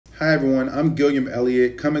Hi everyone, I'm Gilliam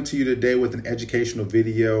Elliott coming to you today with an educational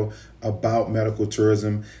video about medical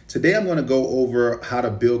tourism. Today I'm going to go over how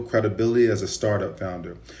to build credibility as a startup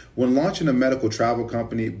founder. When launching a medical travel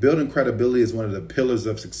company, building credibility is one of the pillars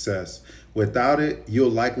of success. Without it,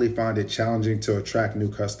 you'll likely find it challenging to attract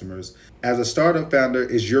new customers. As a startup founder,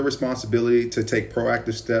 it's your responsibility to take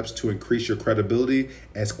proactive steps to increase your credibility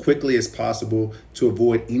as quickly as possible to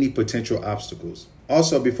avoid any potential obstacles.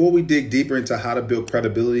 Also, before we dig deeper into how to build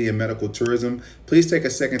credibility in medical tourism, please take a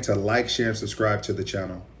second to like, share, and subscribe to the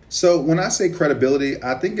channel. So when I say credibility,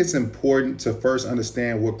 I think it's important to first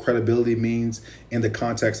understand what credibility means in the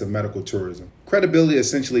context of medical tourism. Credibility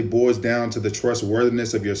essentially boils down to the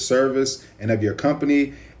trustworthiness of your service and of your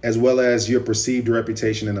company, as well as your perceived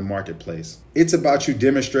reputation in the marketplace. It's about you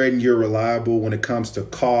demonstrating you're reliable when it comes to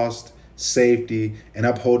cost, safety, and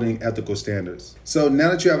upholding ethical standards. So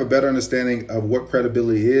now that you have a better understanding of what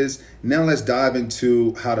credibility is, now let's dive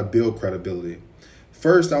into how to build credibility.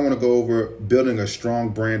 First, I want to go over building a strong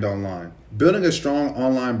brand online. Building a strong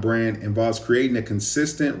online brand involves creating a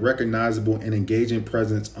consistent, recognizable, and engaging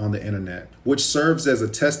presence on the internet, which serves as a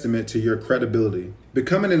testament to your credibility.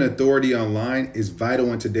 Becoming an authority online is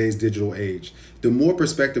vital in today's digital age. The more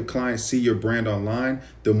prospective clients see your brand online,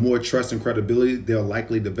 the more trust and credibility they'll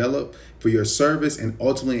likely develop for your service and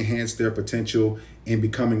ultimately enhance their potential in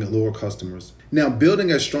becoming loyal customers. Now,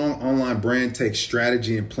 building a strong online brand takes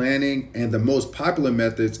strategy and planning, and the most popular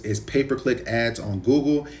methods is pay-per-click ads on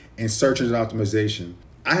Google and search engine optimization.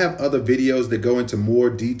 I have other videos that go into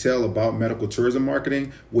more detail about medical tourism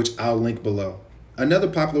marketing, which I'll link below. Another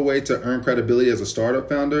popular way to earn credibility as a startup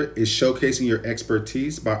founder is showcasing your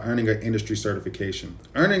expertise by earning an industry certification.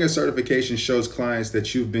 Earning a certification shows clients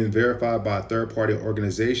that you've been verified by a third-party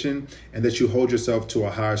organization and that you hold yourself to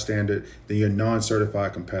a higher standard than your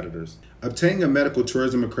non-certified competitors. Obtaining a medical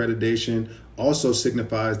tourism accreditation also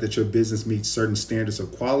signifies that your business meets certain standards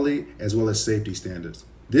of quality as well as safety standards.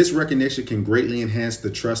 This recognition can greatly enhance the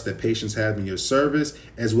trust that patients have in your service,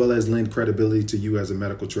 as well as lend credibility to you as a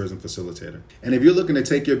medical tourism facilitator. And if you're looking to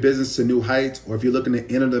take your business to new heights, or if you're looking to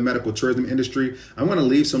enter the medical tourism industry, I'm going to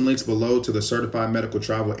leave some links below to the Certified Medical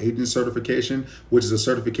Travel Agent certification, which is a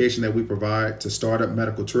certification that we provide to startup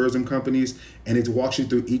medical tourism companies. And it walks you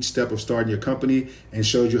through each step of starting your company and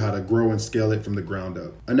shows you how to grow and scale it from the ground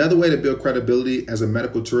up. Another way to build credibility as a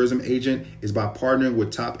medical tourism agent is by partnering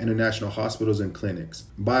with top international hospitals and clinics.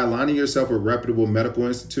 By aligning yourself with reputable medical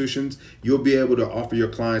institutions, you'll be able to offer your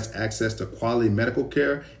clients access to quality medical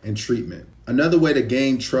care and treatment. Another way to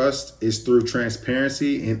gain trust is through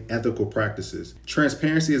transparency and ethical practices.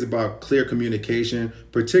 Transparency is about clear communication,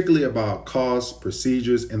 particularly about costs,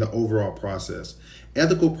 procedures, and the overall process.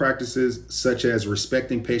 Ethical practices such as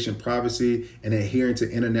respecting patient privacy and adhering to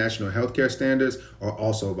international healthcare standards are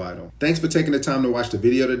also vital. Thanks for taking the time to watch the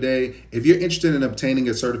video today. If you're interested in obtaining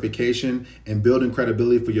a certification and building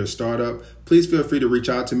credibility for your startup, please feel free to reach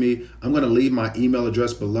out to me. I'm going to leave my email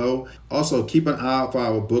address below. Also, keep an eye out for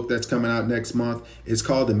our book that's coming out next month. It's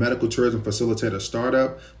called The Medical Tourism Facilitator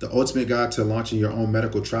Startup, The Ultimate Guide to Launching Your Own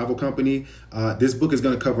Medical Travel Company. This book is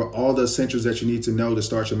going to cover all the essentials that you need to know to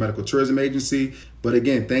start your medical tourism agency. But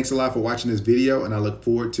again, thanks a lot for watching this video, and I look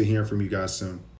forward to hearing from you guys soon.